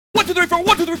2, 3, 4,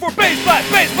 1, 2, 3, 4, Bass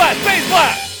Blast, Bass Blast, Bass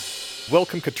Blast!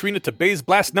 Welcome, Katrina, to Bass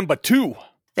Blast number 2.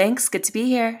 Thanks, good to be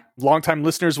here. Longtime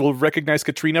listeners will recognize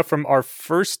Katrina from our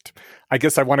first, I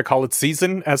guess I want to call it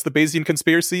season, as the Bayesian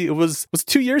Conspiracy. Was it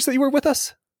 2 years that you were with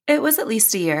us? It was at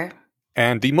least a year.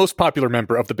 And the most popular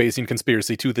member of the Bayesian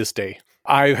Conspiracy to this day.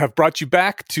 I have brought you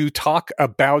back to talk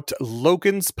about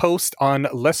Logan's post on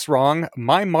Less Wrong,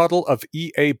 my model of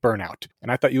EA Burnout.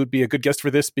 And I thought you would be a good guest for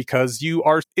this because you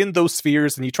are in those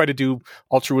spheres and you try to do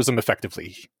altruism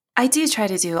effectively. I do try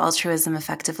to do altruism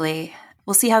effectively.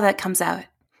 We'll see how that comes out.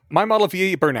 My Model of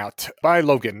EA Burnout by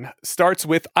Logan starts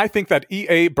with, I think that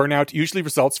EA burnout usually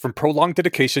results from prolonged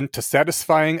dedication to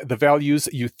satisfying the values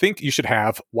you think you should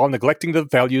have while neglecting the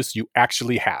values you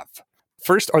actually have.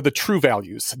 First are the true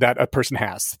values that a person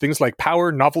has. Things like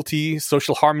power, novelty,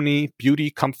 social harmony,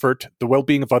 beauty, comfort, the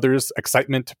well-being of others,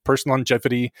 excitement, personal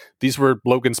longevity. These were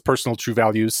Logan's personal true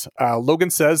values.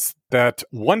 Logan says that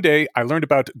one day I learned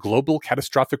about global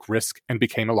catastrophic risk and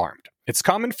became alarmed. It's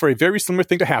common for a very similar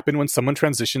thing to happen when someone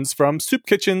transitions from soup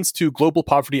kitchens to global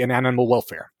poverty and animal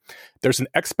welfare. There's an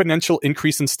exponential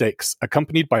increase in stakes,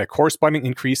 accompanied by a corresponding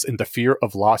increase in the fear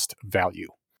of lost value.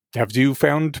 Have you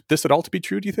found this at all to be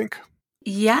true, do you think?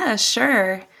 Yeah,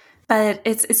 sure. But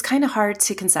it's kind of hard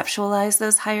to conceptualize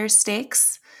those higher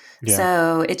stakes. Yeah.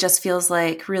 So it just feels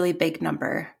like really big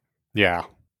number. Yeah.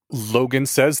 Logan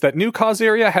says that new cause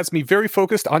area has me very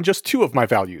focused on just two of my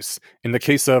values. In the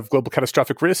case of global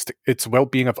catastrophic risk, it's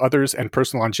well-being of others and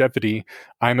personal longevity.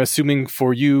 I'm assuming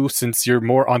for you, since you're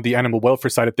more on the animal welfare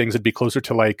side of things, it'd be closer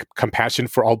to like compassion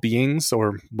for all beings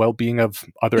or well-being of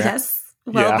other. Yes,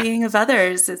 well-being of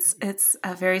others. It's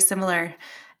very similar.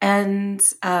 And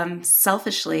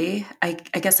selfishly, I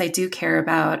guess I do care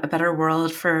about a better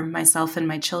world for myself and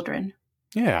my children.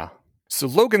 Yeah. So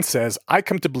Logan says, I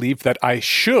come to believe that I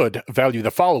should value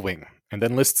the following, and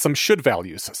then lists some should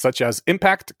values, such as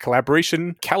impact,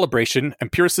 collaboration, calibration,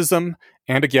 empiricism,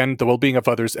 and again, the well-being of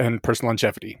others and personal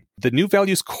longevity. The new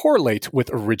values correlate with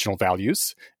original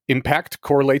values. Impact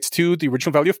correlates to the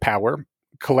original value of power.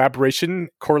 Collaboration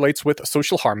correlates with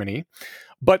social harmony.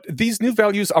 But these new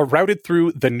values are routed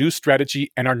through the new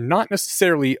strategy and are not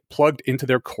necessarily plugged into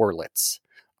their correlates.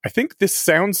 I think this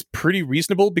sounds pretty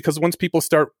reasonable because once people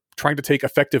start trying to take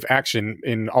effective action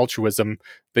in altruism,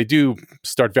 they do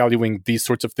start valuing these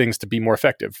sorts of things to be more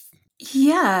effective.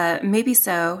 Yeah, maybe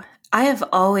so. I have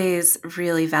always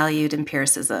really valued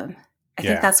empiricism. I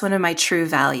think that's one of my true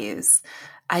values.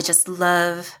 I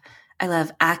love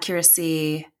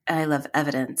accuracy and I love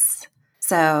evidence.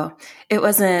 So it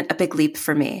wasn't a big leap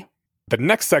for me. The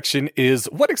next section is,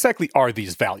 what exactly are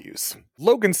these values?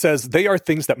 Logan says they are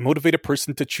things that motivate a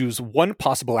person to choose one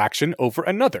possible action over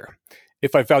another.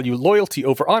 If I value loyalty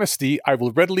over honesty, I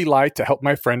will readily lie to help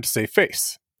my friend save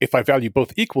face. If I value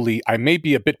both equally, I may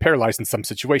be a bit paralyzed in some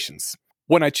situations.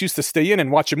 When I choose to stay in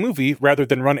and watch a movie rather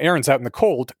than run errands out in the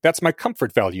cold, that's my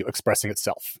comfort value expressing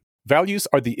itself. Values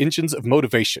are the engines of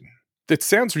motivation. It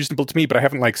sounds reasonable to me, but I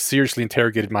haven't seriously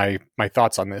interrogated my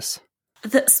thoughts on this.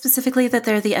 Specifically that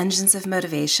they're the engines of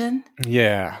motivation?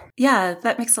 Yeah. Yeah,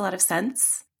 that makes a lot of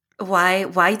sense.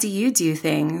 Why do you do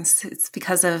things? It's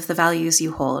because of the values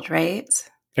you hold, right?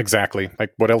 Exactly.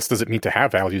 What else does it mean to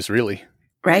have values, really?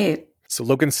 Right. So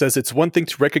Logan says it's one thing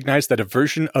to recognize that a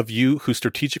version of you who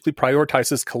strategically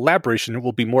prioritizes collaboration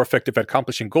will be more effective at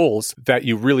accomplishing goals that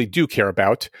you really do care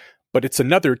about, but it's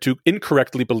another to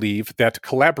incorrectly believe that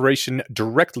collaboration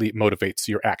directly motivates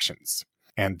your actions.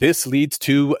 And this leads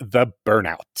to the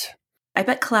burnout. I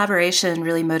bet collaboration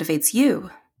really motivates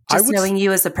you, just knowing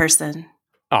you as a person.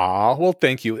 Well,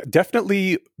 thank you.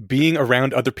 Definitely being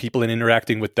around other people and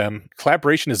interacting with them.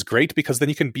 Collaboration is great because then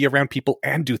you can be around people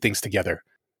and do things together.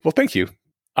 Well, thank you.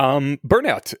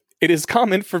 Burnout. It is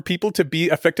common for people to be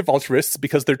effective altruists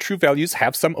because their true values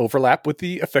have some overlap with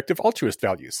the effective altruist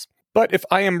values. But if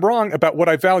I am wrong about what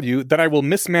I value, then I will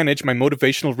mismanage my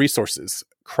motivational resources.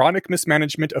 Chronic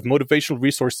mismanagement of motivational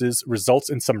resources results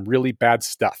in some really bad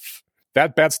stuff.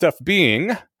 That bad stuff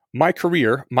being my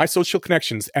career, my social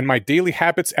connections, and my daily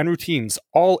habits and routines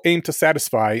all aim to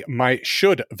satisfy my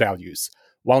should values,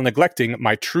 while neglecting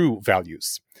my true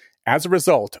values. As a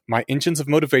result, my engines of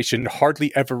motivation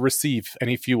hardly ever receive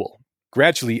any fuel.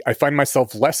 Gradually, I find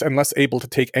myself less and less able to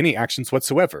take any actions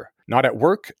whatsoever. Not at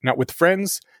work, not with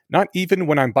friends, not even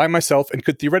when I'm by myself and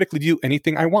could theoretically do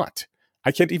anything I want.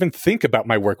 I can't even think about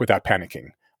my work without panicking.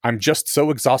 I'm just so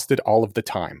exhausted all of the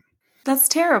time. That's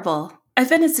terrible. I've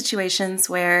been in situations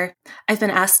where I've been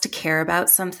asked to care about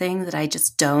something that I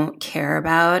just don't care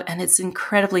about, and it's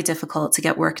incredibly difficult to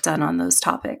get work done on those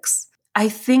topics. I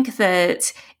think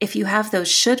that if you have those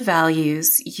should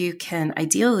values, you can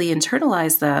ideally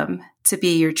internalize them to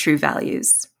be your true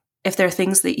values. If they're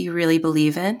things that you really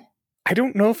believe in. I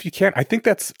don't know if you can. I think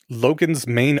that's Logan's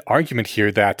main argument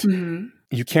here, that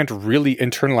you can't really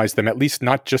internalize them, at least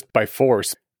not just by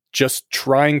force. Just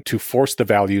trying to force the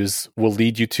values will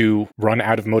lead you to run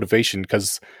out of motivation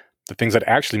because the things that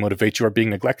actually motivate you are being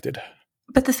neglected.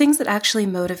 But the things that actually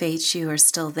motivate you are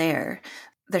still there.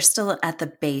 They're still at the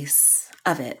base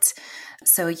of it.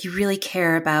 So you really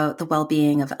care about the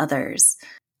well-being of others.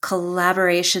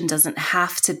 Collaboration doesn't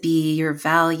have to be your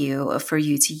value for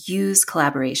you to use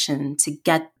collaboration to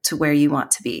get to where you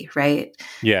want to be, right?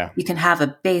 Yeah. You can have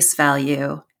a base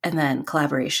value and then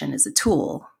collaboration is a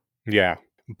tool. Yeah.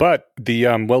 But the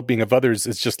well-being of others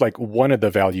is just like one of the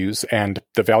values, and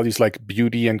the values like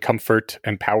beauty and comfort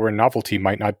and power and novelty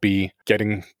might not be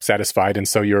getting satisfied, and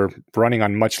so you're running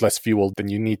on much less fuel than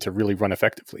you need to really run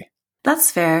effectively.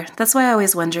 That's fair. That's why I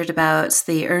always wondered about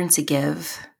the earn to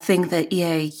give thing that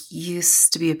EA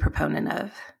used to be a proponent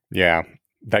of. Yeah,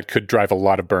 that could drive a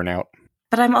lot of burnout.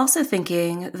 But I'm also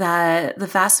thinking that the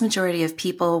vast majority of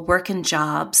people work in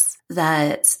jobs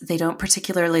that they don't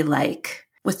particularly like,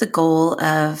 with the goal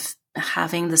of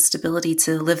having the stability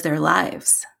to live their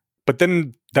lives. But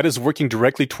then that is working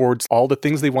directly towards all the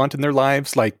things they want in their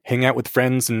lives, like hang out with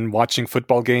friends and watching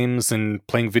football games and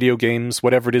playing video games,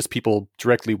 whatever it is people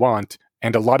directly want.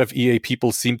 And a lot of EA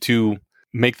people seem to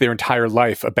make their entire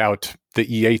life about the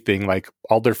EA thing. Like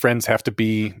all their friends have to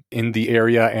be in the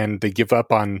area and they give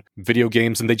up on video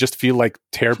games and they just feel like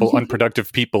terrible,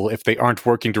 unproductive people if they aren't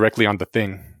working directly on the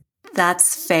thing.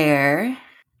 That's fair.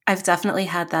 I've definitely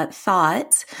had that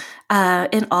thought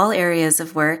in all areas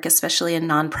of work, especially in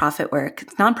nonprofit work.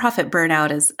 Nonprofit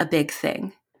burnout is a big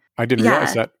thing. I didn't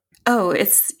realize that. Oh,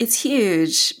 it's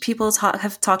huge. People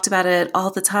have talked about it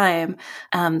all the time.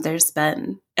 There's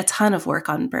been a ton of work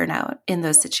on burnout in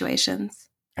those situations.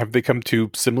 Have they come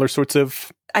to similar sorts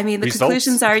of the results?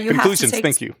 Conclusions are you have to take...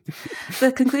 Thank you.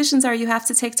 The conclusions are you have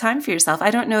to take time for yourself.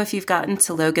 I don't know if you've gotten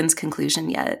to Logan's conclusion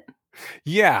yet.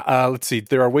 Yeah, let's see.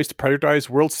 There are ways to prioritize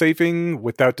world saving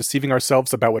without deceiving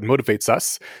ourselves about what motivates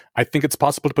us. I think it's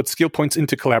possible to put skill points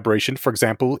into collaboration, for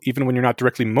example, even when you're not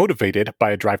directly motivated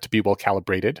by a drive to be well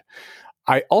calibrated.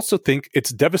 I also think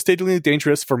it's devastatingly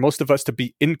dangerous for most of us to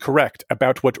be incorrect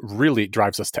about what really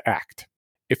drives us to act.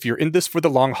 If you're in this for the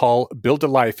long haul, build a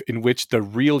life in which the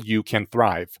real you can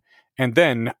thrive. And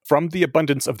then, from the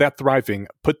abundance of that thriving,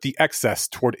 put the excess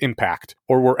toward impact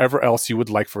or wherever else you would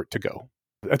like for it to go.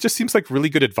 That just seems like really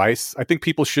good advice. I think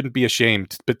people shouldn't be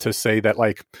ashamed to say that,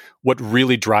 like, what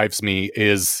really drives me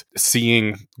is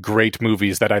seeing great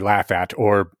movies that I laugh at,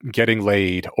 or getting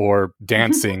laid, or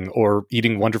dancing, or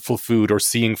eating wonderful food, or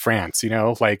seeing France,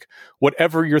 Like,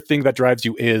 whatever your thing that drives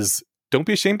you is, don't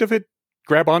be ashamed of it,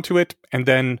 grab onto it, and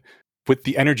then with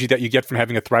the energy that you get from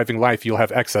having a thriving life, you'll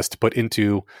have excess to put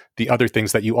into the other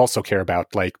things that you also care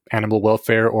about, like animal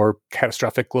welfare or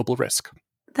catastrophic global risk.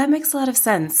 That makes a lot of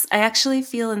sense. I actually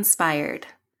feel inspired.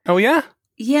 Oh, yeah?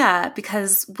 Yeah,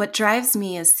 because what drives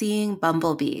me is seeing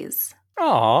bumblebees.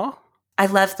 Aww. I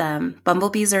love them.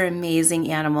 Bumblebees are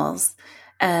amazing animals.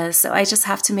 So I just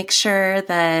have to make sure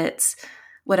that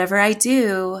whatever I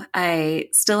do, I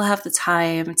still have the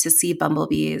time to see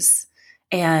bumblebees.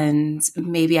 And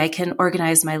maybe I can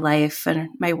organize my life and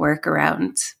my work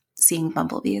around seeing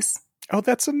bumblebees. Oh,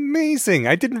 that's amazing.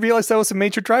 I didn't realize that was a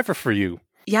major driver for you.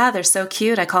 Yeah, they're so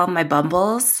cute. I call them my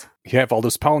bumbles. You have all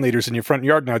those pollinators in your front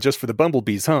yard now just for the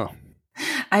bumblebees, huh?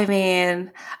 I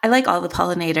mean, I like all the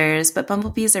pollinators, but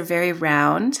bumblebees are very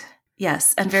round.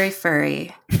 Yes, and very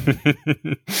furry.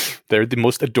 They're the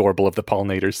most adorable of the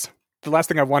pollinators. The last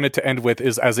thing I wanted to end with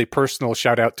is as a personal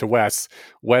shout out to Wes.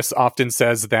 Wes often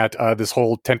says that this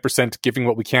whole 10% giving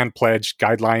what we can pledge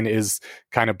guideline is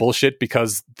kind of bullshit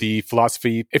because the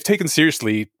philosophy, if taken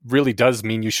seriously, really does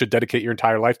mean you should dedicate your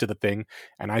entire life to the thing.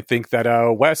 And I think that,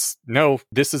 Wes, no,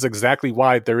 this is exactly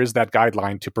why there is that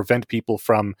guideline to prevent people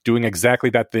from doing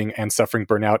exactly that thing and suffering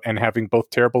burnout and having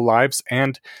both terrible lives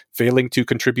and failing to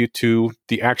contribute to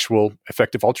the actual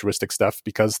effective altruistic stuff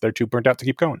because they're too burned out to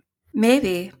keep going.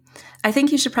 Maybe. I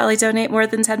think you should probably donate more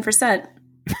than 10%.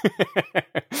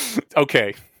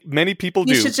 Okay. Many people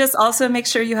do. You should just also make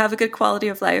sure you have a good quality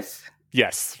of life.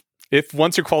 Yes. If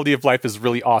once your quality of life is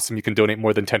really awesome, you can donate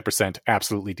more than 10%.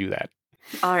 Absolutely do that.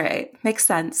 All right. Makes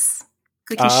sense.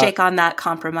 We can shake on that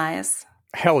compromise.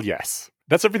 Hell yes.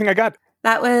 That's everything I got.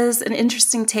 That was an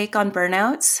interesting take on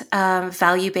burnout,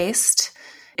 value-based.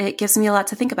 It gives me a lot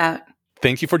to think about.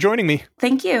 Thank you for joining me.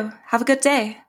 Thank you. Have a good day.